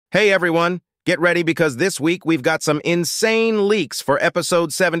Hey everyone, get ready because this week we've got some insane leaks for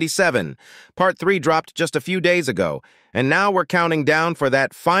episode 77. Part 3 dropped just a few days ago, and now we're counting down for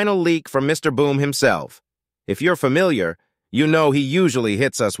that final leak from Mr. Boom himself. If you're familiar, you know he usually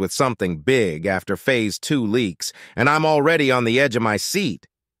hits us with something big after Phase 2 leaks, and I'm already on the edge of my seat.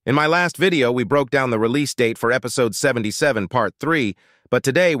 In my last video, we broke down the release date for episode 77, Part 3, but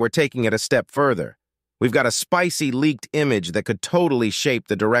today we're taking it a step further. We've got a spicy leaked image that could totally shape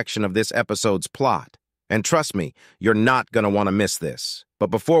the direction of this episode's plot. And trust me, you're not going to want to miss this.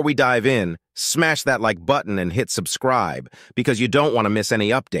 But before we dive in, smash that like button and hit subscribe, because you don't want to miss any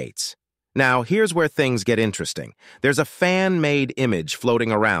updates. Now, here's where things get interesting. There's a fan-made image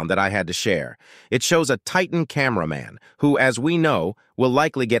floating around that I had to share. It shows a Titan cameraman, who, as we know, will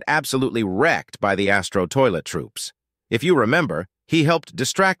likely get absolutely wrecked by the Astro Toilet troops. If you remember, he helped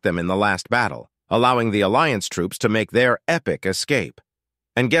distract them in the last battle, allowing the Alliance troops to make their epic escape.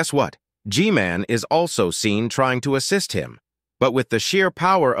 And guess what? G-Man is also seen trying to assist him. But with the sheer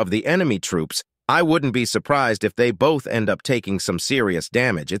power of the enemy troops, I wouldn't be surprised if they both end up taking some serious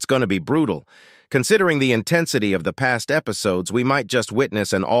damage. It's going to be brutal. Considering the intensity of the past episodes, we might just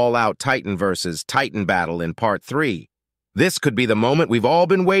witness an all-out Titan versus Titan battle in Part 3. This could be the moment we've all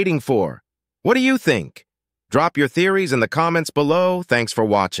been waiting for. What do you think? Drop your theories in the comments below. Thanks for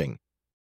watching.